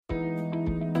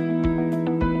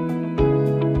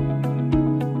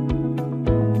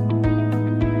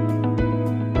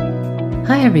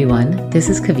Hi everyone, this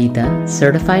is Kavita,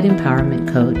 Certified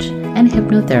Empowerment Coach and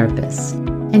Hypnotherapist,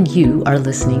 and you are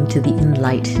listening to the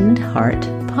Enlightened Heart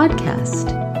podcast,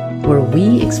 where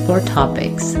we explore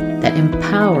topics that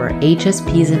empower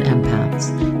HSPs and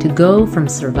empaths to go from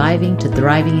surviving to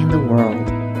thriving in the world.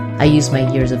 I use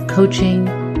my years of coaching,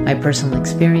 my personal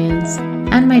experience,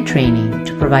 and my training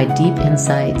to provide deep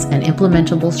insights and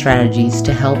implementable strategies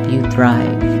to help you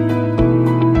thrive.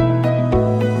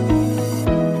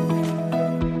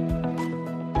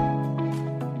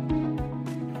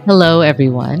 Hello,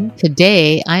 everyone.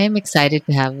 Today, I am excited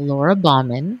to have Laura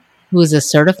Bauman, who is a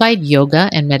certified yoga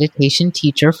and meditation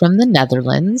teacher from the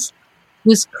Netherlands,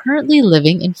 who is currently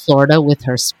living in Florida with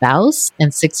her spouse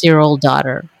and 6-year-old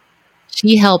daughter.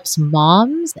 She helps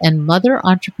moms and mother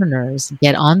entrepreneurs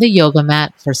get on the yoga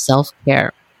mat for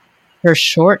self-care. Her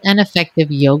short and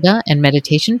effective yoga and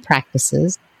meditation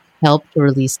practices help to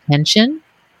release tension,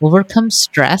 overcome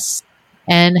stress,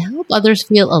 and help others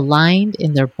feel aligned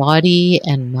in their body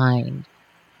and mind.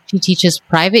 She teaches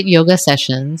private yoga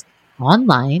sessions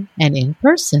online and in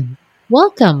person.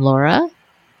 Welcome, Laura.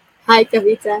 Hi,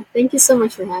 Kavita. Thank you so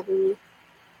much for having me.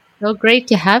 So great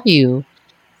to have you.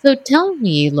 So tell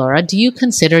me, Laura, do you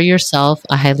consider yourself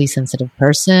a highly sensitive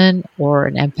person or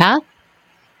an empath?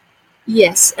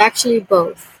 Yes, actually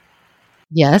both.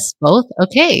 Yes, both.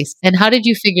 Okay. And how did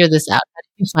you figure this out? How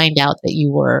did you find out that you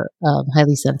were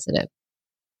highly sensitive?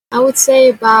 I would say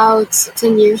about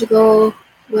 10 years ago,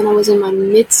 when I was in my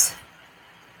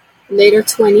later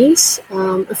 20s,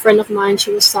 a friend of mine,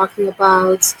 she was talking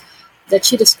about that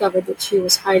she discovered that she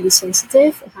was highly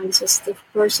sensitive, a highly sensitive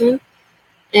person.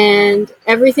 And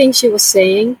everything she was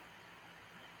saying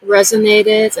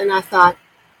resonated. And I thought,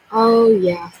 oh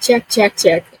yeah, check.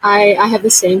 I have the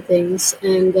same things.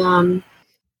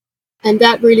 And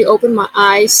that really opened my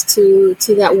eyes to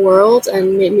that world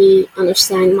and made me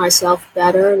understand myself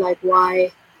better, like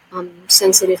why I'm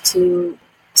sensitive to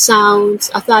sound.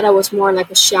 I thought I was more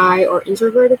like a shy or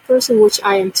introverted person, which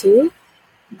I am too.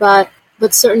 But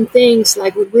certain things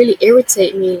like would really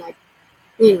irritate me, like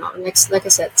like I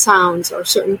said, sounds or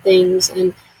certain things,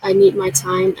 and I need my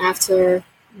time after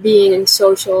being in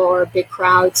social or big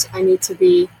crowds. I need to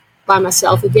be by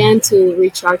myself again to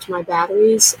recharge my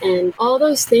batteries and all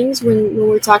those things. When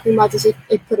we're talking about this, it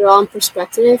put it all in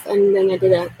perspective. And then I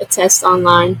did a test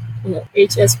online,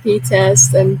 HSP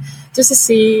test, and just to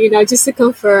see, just to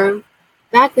confirm.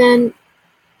 Back then,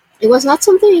 it was not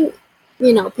something,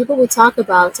 people would talk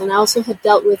about. And I also had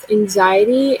dealt with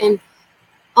anxiety, and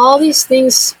all these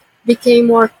things became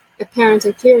more apparent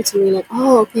and clear to me. Like,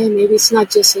 oh, okay, maybe it's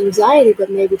not just anxiety, but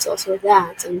maybe it's also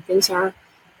that. And things are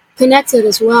connected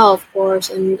as well, of course,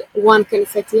 and one can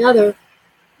affect the other.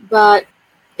 But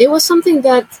it was something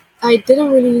that I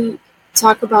didn't really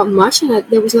talk about much, and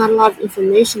there was not a lot of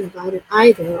information about it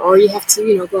either. Or you have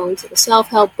to, go into the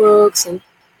self-help books, and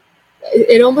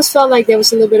it almost felt like there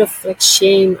was a little bit of like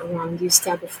shame around these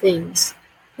type of things.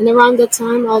 And around that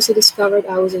time, I also discovered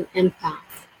I was an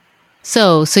empath.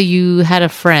 So you had a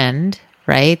friend,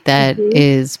 right, that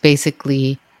is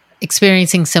basically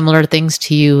experiencing similar things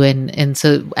to you, and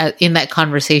so in that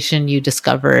conversation you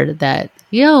discovered that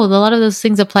a lot of those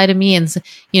things apply to me, and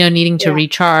needing to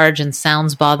recharge and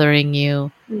sounds bothering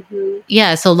you.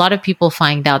 So a lot of people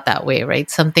find out that way, right?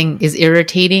 Something is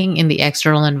irritating in the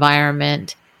external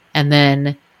environment, and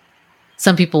then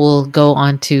some people will go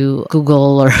onto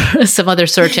Google or some other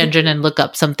search engine and look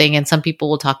up something, and some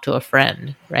people will talk to a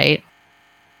friend, right?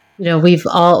 We've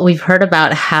heard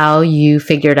about how you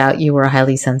figured out you were a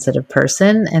highly sensitive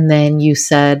person, and then you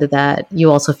said that you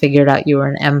also figured out you were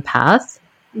an empath.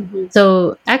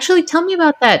 So actually tell me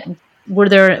about that.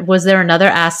 Was there another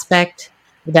aspect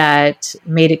that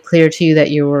made it clear to you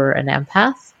that you were an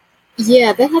empath?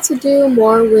 Yeah, that had to do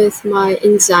more with my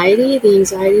anxiety, the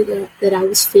anxiety that I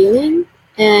was feeling,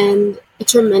 and a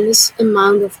tremendous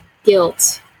amount of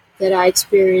guilt that I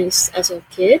experienced as a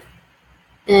kid.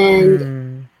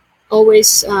 And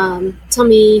always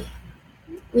tummy,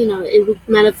 it would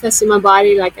manifest in my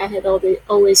body. Like I had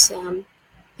always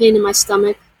pain in my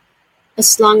stomach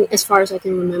as far as I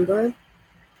can remember.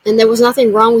 And there was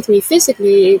nothing wrong with me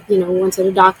physically, went to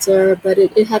the doctor, but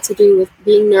it had to do with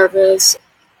being nervous,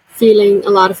 feeling a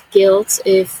lot of guilt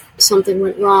if something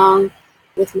went wrong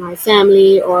with my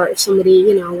family, or if somebody,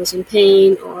 was in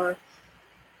pain, or,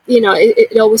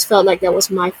 it always felt like that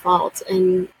was my fault.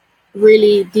 And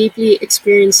really deeply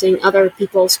experiencing other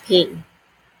people's pain,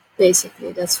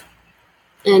 basically.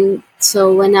 And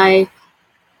so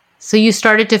So you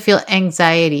started to feel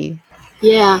anxiety.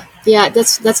 Yeah,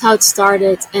 that's how it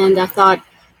started. And I thought,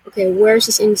 okay, where's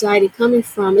this anxiety coming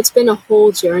from? It's been a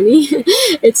whole journey.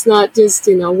 It's not just,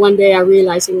 one day I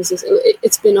realized it was this,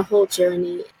 it's been a whole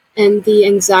journey. And the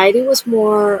anxiety was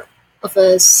more of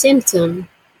a symptom.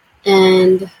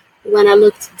 And when I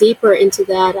looked deeper into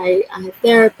that, I had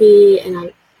therapy and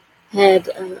I had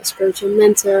a spiritual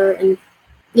mentor. And,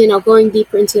 going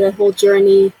deeper into that whole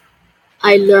journey,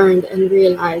 I learned and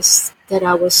realized that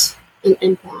I was an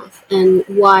empath and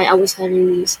why I was having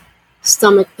these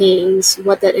stomach pains,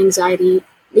 what that anxiety,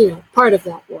 part of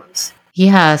that was.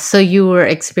 Yeah. So you were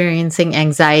experiencing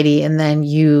anxiety and then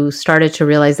you started to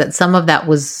realize that some of that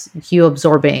was you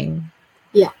absorbing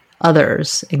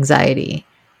others' anxiety,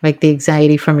 like the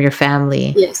anxiety from your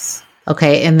family. Yes.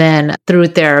 Okay. And then through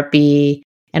therapy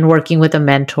and working with a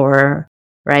mentor,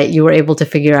 right, you were able to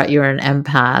figure out you're an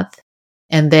empath.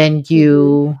 And then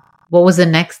what was the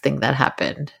next thing that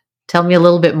happened? Tell me a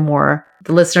little bit more.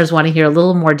 The listeners want to hear a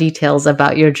little more details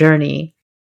about your journey.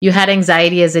 You had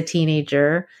anxiety as a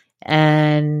teenager.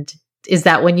 And is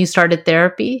that when you started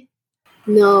therapy?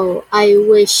 No, I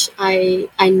wish I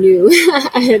knew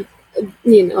I had,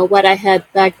 what I had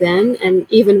back then, and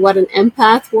even what an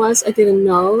empath was, I didn't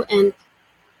know. And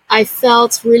I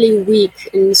felt really weak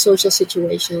in social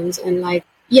situations, and like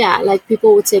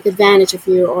people would take advantage of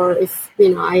you, or if,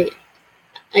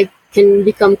 I can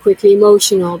become quickly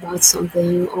emotional about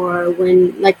something, or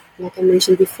when, like I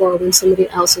mentioned before, when somebody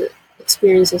else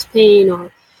experiences pain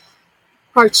or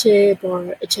hardship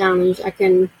or a challenge, I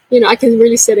can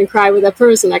really sit and cry with that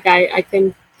person. Like I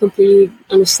can completely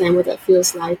understand what that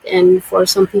feels like. And for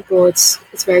some people, it's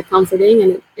very comforting,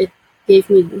 and it gave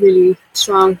me really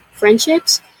strong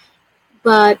friendships.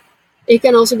 But it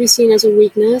can also be seen as a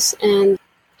weakness, and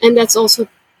that's also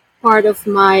part of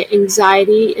my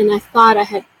anxiety. And I thought I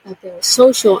had like a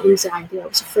social anxiety. I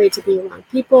was afraid to be around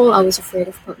people. I was afraid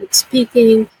of public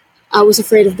speaking. I was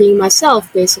afraid of being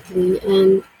myself, basically,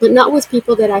 but not with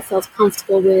people that I felt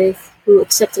comfortable with, who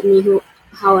accepted me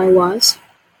how I was.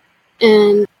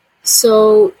 And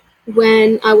so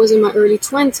when I was in my early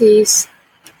 20s,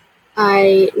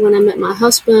 when I met my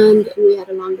husband, we had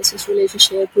a long distance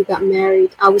relationship. We got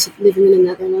married. I was living in the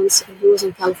Netherlands and he was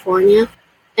in California.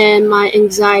 And my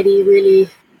anxiety really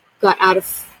got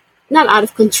not out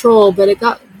of control, but it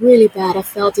got really bad. I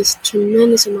felt this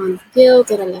tremendous amount of guilt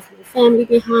that I left my family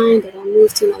behind, that I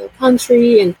moved to another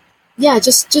country, and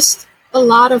just a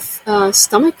lot of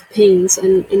stomach pains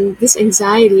and this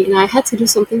anxiety. And I had to do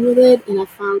something with it. And I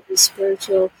found this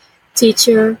spiritual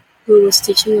teacher who was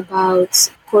teaching about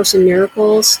Course in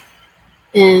Miracles.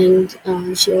 And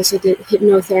she also did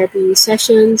hypnotherapy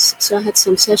sessions. So I had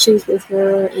some sessions with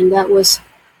her, and that was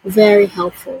very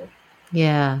helpful.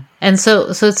 Yeah. And so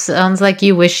it sounds like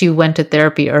you wish you went to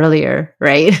therapy earlier,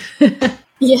 right?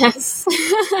 Yes.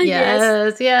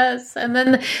 Yes. And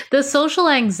then the social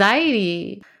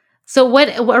anxiety. So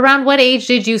around what age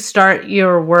did you start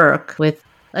your work with,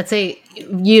 let's say,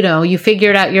 you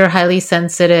figured out you're highly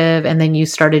sensitive and then you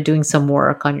started doing some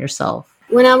work on yourself?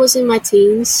 When I was in my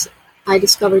teens, I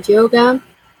discovered yoga.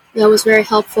 That was very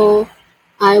helpful.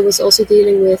 I was also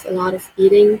dealing with a lot of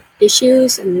eating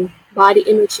issues and body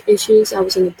image issues. I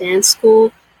was in a dance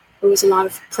school. There was a lot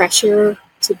of pressure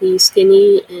to be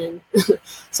skinny, and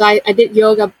so I did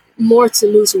yoga more to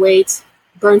lose weight,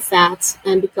 burn fat,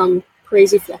 and become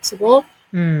crazy flexible.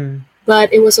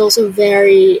 But it was also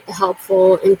very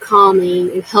helpful and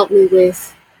calming and helped me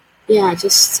with,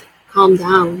 just calm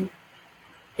down.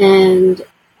 And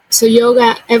so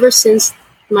yoga, ever since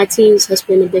my teens, has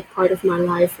been a big part of my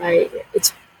life.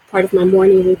 It's part of my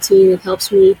morning routine. It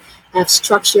helps me have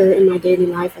structure in my daily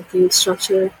life. I think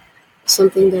structure is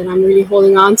something that I'm really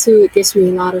holding on to. It gives me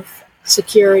a lot of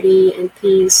security and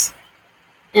peace.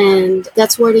 And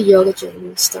that's where the yoga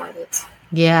journey started.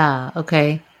 Yeah.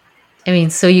 Okay. I mean,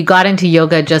 so you got into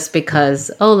yoga just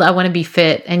because, I want to be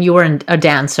fit, and you were a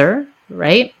dancer,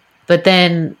 right? But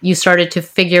then you started to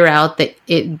figure out that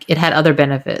it had other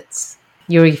benefits.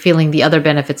 You were feeling the other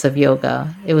benefits of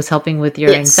yoga. It was helping with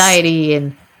your anxiety,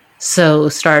 and so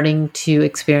starting to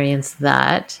experience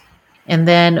that. And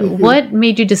then what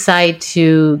made you decide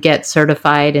to get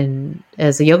certified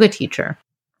as a yoga teacher?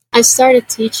 I started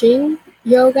teaching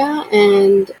yoga,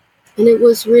 and it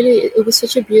was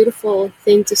such a beautiful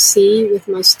thing to see with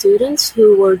my students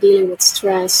who were dealing with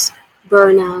stress,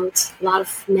 burnout, a lot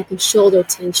of neck and shoulder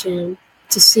tension,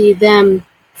 to see them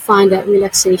find that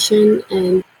relaxation.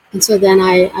 And so then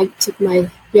I took my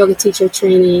yoga teacher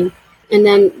training. And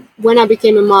then when I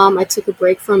became a mom, I took a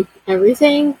break from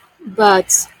everything.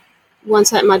 But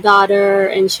once I had my daughter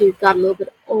and she got a little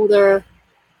bit older,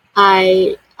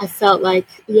 I felt like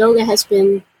yoga has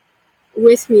been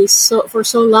with me for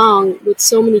so long, with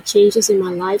so many changes in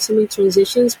my life, so many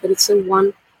transitions, but it's a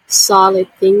one solid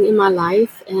thing in my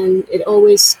life, and it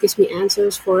always gives me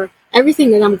answers for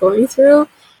everything that I'm going through,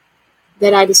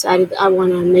 that I decided I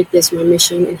want to make this my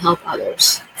mission and help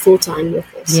others full time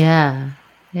with this. Yeah.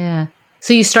 Yeah.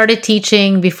 So you started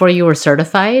teaching before you were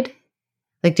certified?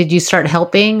 Like, did you start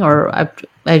helping, or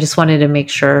I just wanted to make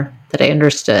sure that I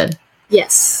understood?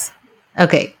 Yes.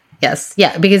 Okay. Yes.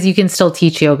 Yeah. Because you can still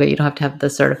teach yoga. You don't have to have the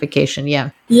certification.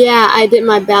 Yeah. Yeah, I did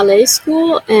my ballet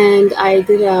school, and I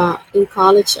did in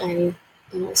college, I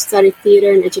studied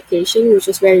theater and education, which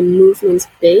was very movement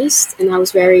based, and I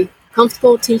was very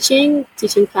comfortable teaching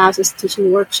classes,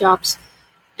 teaching workshops,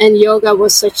 and yoga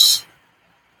was such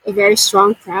a very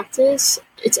strong practice.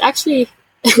 It's actually,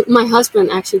 my husband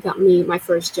actually got me my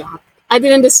first job. I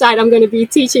didn't decide I'm going to be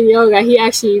teaching yoga. He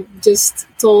actually just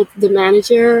told the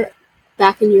manager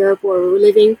back in Europe where we were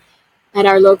living, at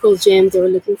our local gym, they were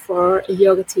looking for a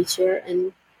yoga teacher.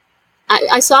 And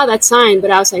I saw that sign,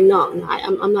 but I was like, no,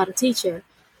 I'm not a teacher.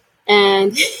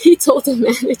 And he told the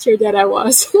manager that I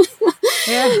was.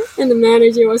 Yeah. And the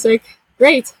manager was like,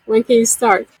 great, when can you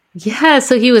start? Yeah.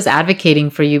 So he was advocating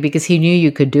for you because he knew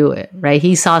you could do it, right?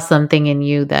 He saw something in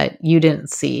you that you didn't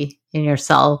see in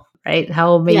yourself, right?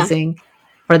 How amazing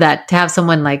for that, to have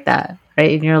someone like that,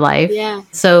 right, in your life. Yeah.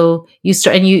 So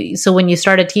so when you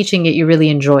started teaching it, you really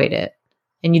enjoyed it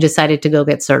and you decided to go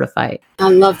get certified. I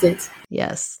loved it.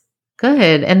 Yes.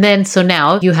 Good. And then, so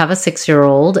now you have a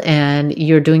 6-year-old and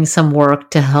you're doing some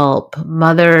work to help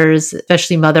mothers,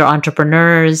 especially mother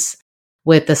entrepreneurs,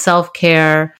 with the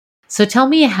self-care. So tell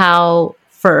me how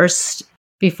first,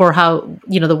 before how,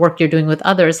 the work you're doing with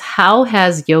others, how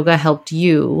has yoga helped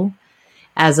you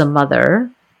as a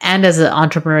mother and as an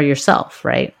entrepreneur yourself,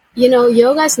 right?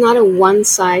 Yoga is not a one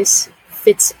size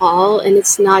fits all, and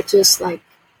it's not just like,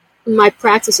 my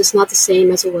practice is not the same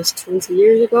as it was 20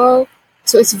 years ago.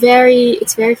 So it's very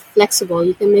flexible.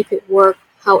 You can make it work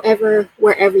however,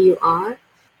 wherever you are.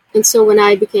 And so when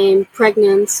I became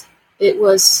pregnant, it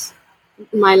was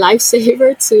my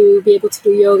lifesaver to be able to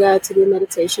do yoga, to do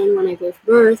meditation when I gave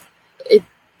birth. It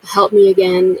helped me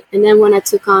again. And then when I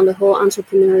took on the whole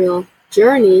entrepreneurial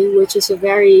journey, which is a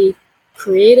very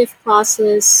creative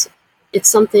process, it's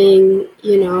something, a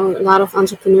lot of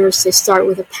entrepreneurs, they start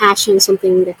with a passion,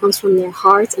 something that comes from their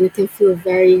heart, and it can feel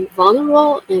very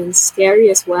vulnerable and scary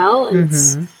as well. And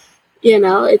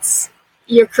it's,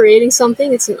 you're creating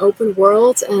something, it's an open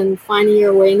world, and finding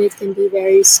your way in it can be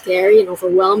very scary and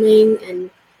overwhelming.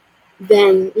 And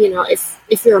then,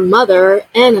 if you're a mother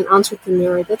and an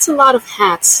entrepreneur, that's a lot of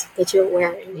hats that you're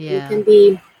wearing. Yeah. It can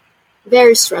be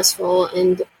very stressful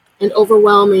and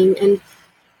overwhelming. And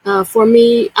for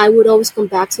me, I would always come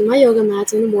back to my yoga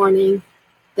mat in the morning.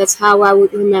 That's how I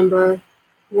would remember,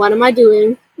 what am I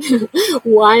doing?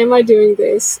 Why am I doing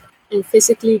this? And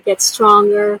physically get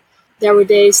stronger. There were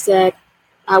days that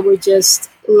I would just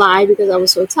lie because I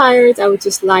was so tired. I would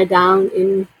just lie down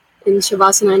in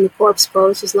Shavasana, in the corpse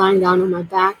pose, just lying down on my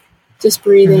back, just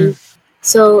breathing.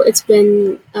 So it's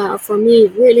been, for me,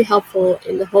 really helpful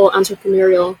in the whole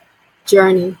entrepreneurial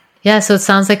journey. Yeah, so it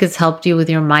sounds like it's helped you with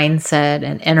your mindset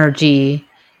and energy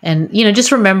and,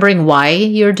 just remembering why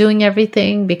you're doing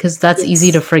everything, because that's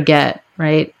easy to forget,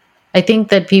 right? I think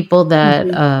that people that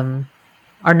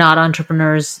are not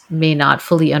entrepreneurs may not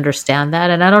fully understand that.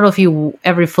 And I don't know if you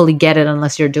ever fully get it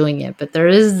unless you're doing it, but there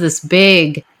is this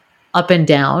big up and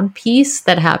down piece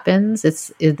that happens.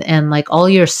 And like all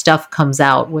your stuff comes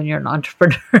out when you're an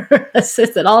entrepreneur.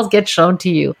 It all gets shown to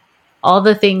you. All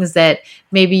the things that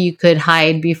maybe you could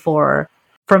hide before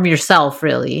from yourself,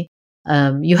 really,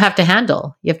 you have to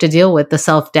handle. You have to deal with the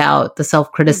self-doubt, the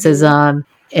self-criticism,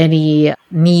 any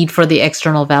need for the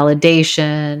external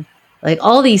validation. Like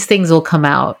all these things will come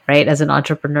out, right, as an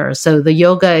entrepreneur. So the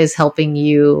yoga is helping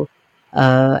you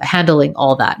handling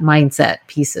all that mindset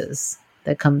pieces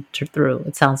that come through,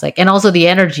 it sounds like. And also the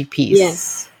energy piece.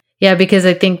 Yes. Yeah, because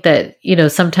I think that,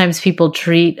 sometimes people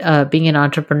treat being an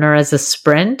entrepreneur as a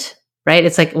sprint, right?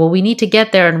 It's like, well, we need to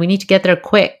get there and we need to get there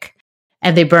quick,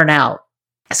 and they burn out.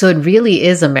 So it really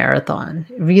is a marathon.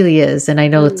 It really is. And I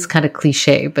know it's kind of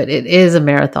cliche, but it is a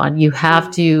marathon. You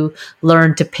have to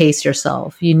learn to pace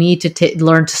yourself. You need to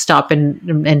learn to stop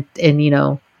and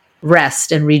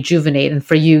rest and rejuvenate. And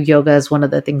for you, yoga is one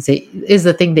of the things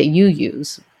the thing that you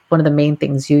use, one of the main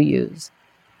things you use.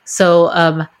 So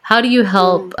how do you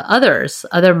help other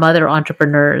mother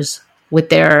entrepreneurs with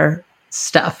their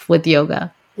stuff with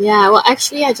yoga? Yeah, well,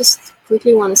 actually, I just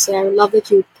quickly want to say, I love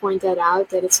that you point that out,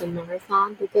 that it's a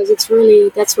marathon, because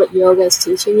that's what yoga is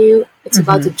teaching you. It's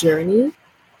about the journey.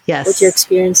 Yes. What you're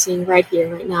experiencing right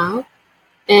here, right now.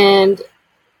 And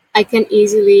I can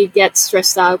easily get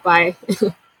stressed out by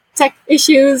tech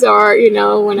issues, or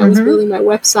when I was building my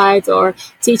website, or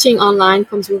teaching online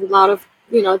comes with a lot of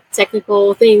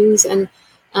technical things, and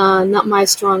not my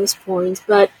strongest point.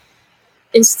 But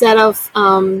instead of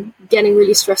getting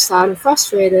really stressed out and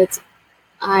frustrated,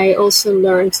 I also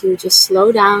learned to just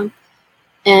slow down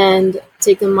and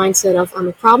take the mindset of, I'm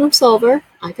a problem solver,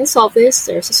 I can solve this,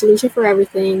 there's a solution for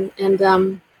everything.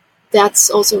 And that's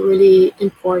also really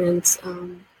important,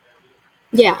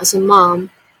 as a mom,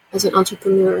 as an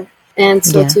entrepreneur. And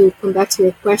so to come back to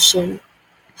your question,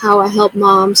 how I help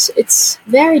moms, it's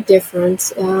very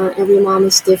different. Every mom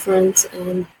is different,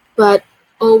 but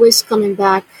always coming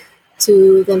back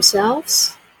to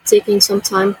themselves, taking some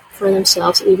time for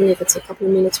themselves, even if it's a couple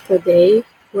of minutes per day,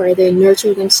 where they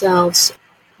nurture themselves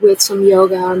with some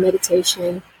yoga or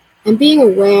meditation, and being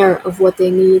aware of what they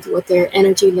need, what their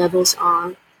energy levels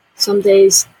are. Some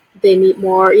days they need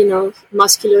more,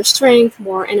 muscular strength,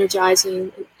 more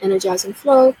energizing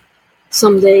flow.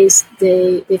 Some days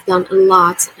they've done a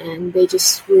lot and they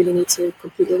just really need to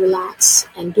completely relax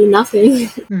and do nothing.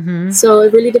 So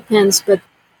it really depends. But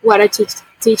what I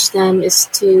teach them is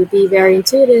to be very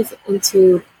intuitive and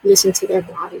to listen to their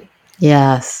body.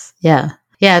 Yes. Yeah.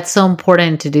 Yeah. It's so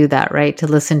important to do that, right? To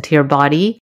listen to your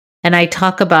body. And I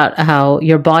talk about how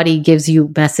your body gives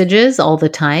you messages all the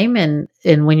time. And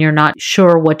when you're not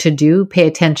sure what to do, pay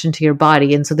attention to your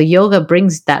body. And so the yoga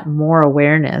brings that more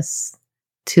awareness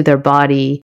to their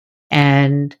body.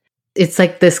 And it's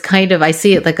like this kind of, I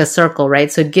see it like a circle,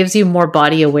 right? So it gives you more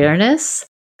body awareness.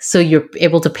 So you're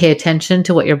able to pay attention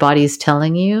to what your body is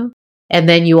telling you. And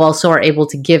then you also are able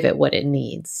to give it what it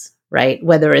needs, right?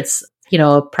 Whether it's,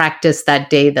 a practice that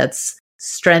day that's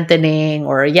strengthening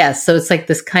or yes. So it's like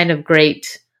this kind of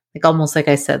great, like almost like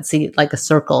I said, see, like a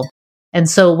circle. And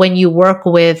so when you work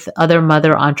with other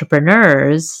mother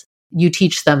entrepreneurs, you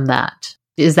teach them that.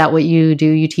 Is that what you do?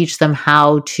 You teach them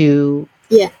how to...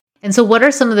 Yeah. And so what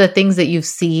are some of the things that you've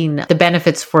seen, the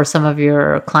benefits for some of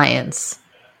your clients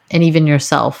and even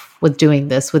yourself with doing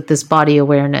this, with this body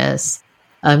awareness?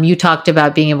 You talked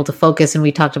about being able to focus, and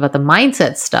we talked about the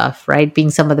mindset stuff, right?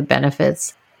 Being some of the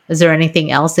benefits. Is there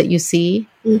anything else that you see?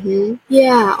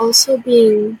 Yeah, also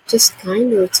being just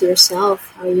kinder to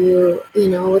yourself.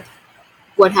 How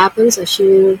what happens, as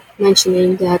you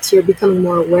mentioning that you're becoming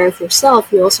more aware of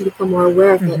yourself, you also become more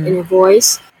aware of that inner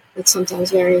voice that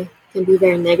sometimes can be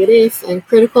very negative and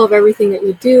critical of everything that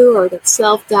you do, or that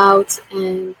self-doubt.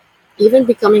 And even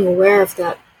becoming aware of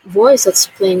that voice that's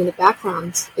playing in the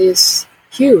background is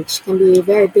huge, can be a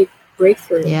very big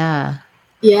breakthrough. Yeah,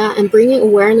 and bringing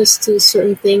awareness to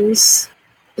certain things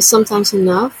is sometimes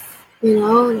enough,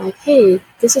 like, hey,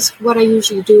 this is what I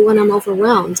usually do when I'm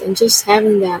overwhelmed. And just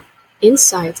having that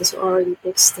insight is already a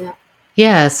big step.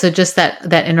 Yeah, so just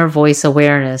that inner voice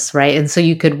awareness, right? And so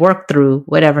you could work through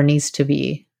whatever needs to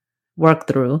be worked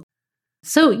through.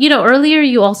 So, earlier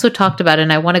you also talked about,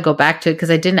 and I want to go back to it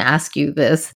because I didn't ask you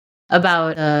this,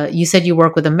 about, you said you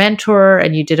work with a mentor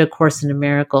and you did a Course in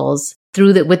Miracles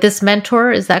with this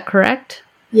mentor. Is that correct?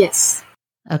 Yes.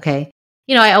 Okay.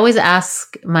 I always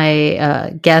ask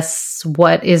my guests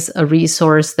what is a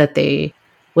resource that they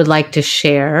would like to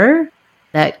share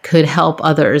that could help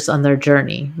others on their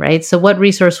journey, right? So what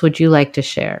resource would you like to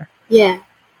share? Yeah.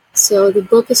 So the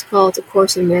book is called A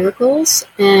Course in Miracles,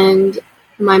 and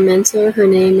my mentor, her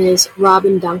name is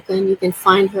Robin Duncan. You can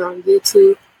find her on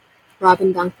YouTube,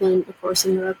 Robin Duncan, A Course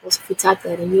in Miracles. If you type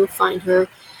that in, you'll find her.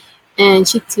 And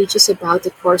she teaches about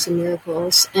the Course in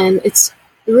Miracles. And it's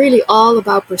really all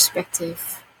about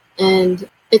perspective. And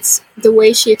it's the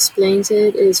way she explains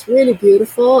it is really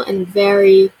beautiful and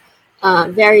very,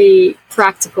 very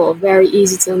practical, very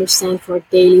easy to understand for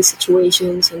daily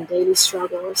situations and daily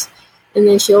struggles. And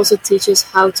then she also teaches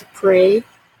how to pray.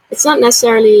 It's not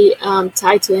necessarily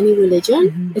tied to any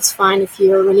religion. It's fine if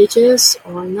you're religious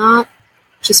or not.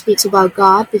 She speaks about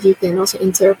God, but you can also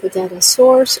interpret that as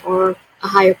source or a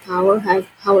higher power,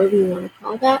 however you want to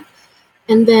call that.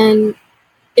 And then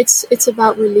it's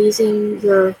about releasing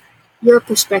your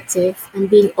perspective and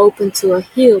being open to a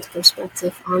healed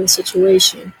perspective on the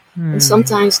situation. And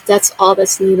sometimes that's all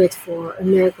that's needed for a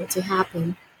miracle to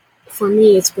happen. For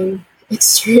me, it's been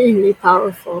extremely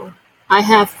powerful. I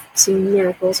have seen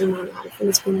miracles in my life, and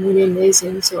it's been really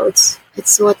amazing. So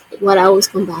it's what I always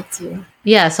come back to.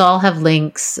 Yeah, so I'll have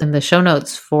links in the show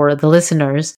notes for the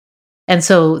listeners. And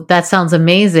so that sounds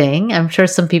amazing. I'm sure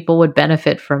some people would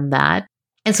benefit from that.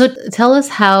 And so tell us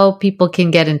how people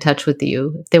can get in touch with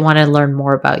you if they want to learn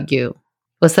more about you.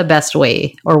 What's the best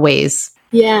way or ways?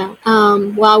 Yeah,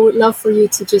 well, I would love for you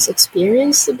to just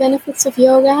experience the benefits of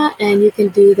yoga, and you can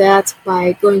do that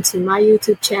by going to my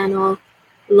YouTube channel,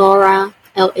 Laura,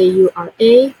 Laura,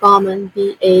 Baumann, Baumann,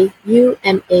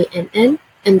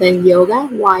 and then yoga,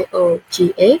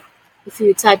 Yoga. If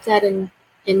you type that in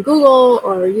Google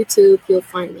or YouTube, you'll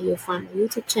find me. You'll find my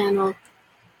YouTube channel.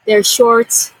 They're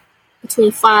short,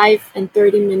 between 5 and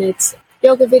 30 minutes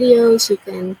yoga videos. You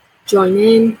can join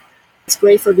in. It's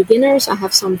great for beginners. I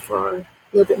have some for a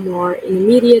little bit more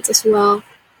intermediate as well.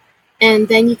 And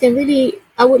then you can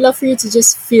I would love for you to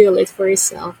just feel it for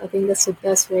yourself. I think that's the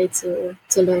best way to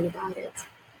learn about it.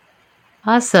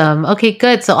 Awesome. Okay,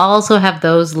 good. So I'll also have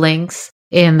those links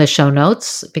in the show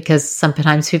notes, because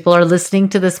sometimes people are listening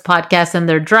to this podcast and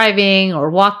they're driving or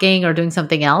walking or doing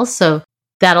something else. So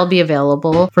that'll be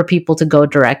available for people to go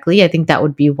directly. I think that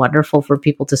would be wonderful for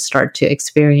people to start to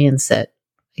experience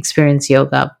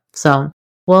yoga. So,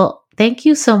 well, thank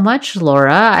you so much,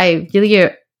 Laura. I really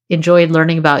enjoyed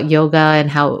learning about yoga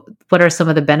and what are some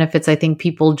of the benefits. I think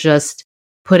people just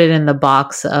put it in the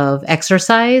box of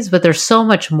exercise, but there's so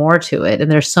much more to it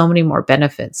and there's so many more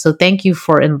benefits. So thank you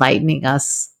for enlightening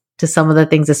us to some of the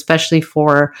things, especially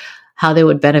for how they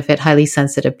would benefit highly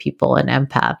sensitive people and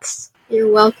empaths.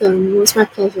 You're welcome. It was my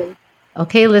pleasure.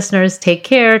 Okay, listeners, take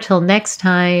care. Till next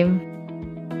time.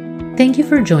 Thank you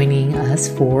for joining us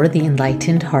for the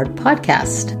Enlightened Heart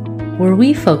podcast, where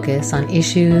we focus on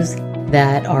issues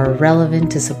that are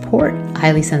relevant to support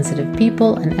highly sensitive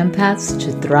people and empaths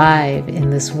to thrive in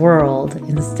this world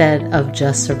instead of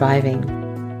just surviving.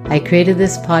 I created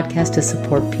this podcast to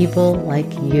support people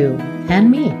like you and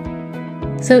me.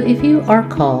 So if you are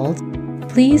called,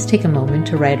 please take a moment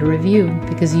to write a review,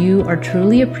 because you are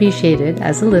truly appreciated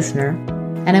as a listener,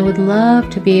 and I would love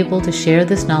to be able to share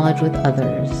this knowledge with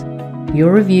others.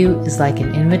 Your review is like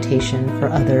an invitation for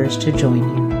others to join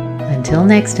you. Until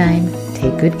next time,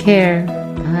 take good care.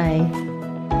 Bye.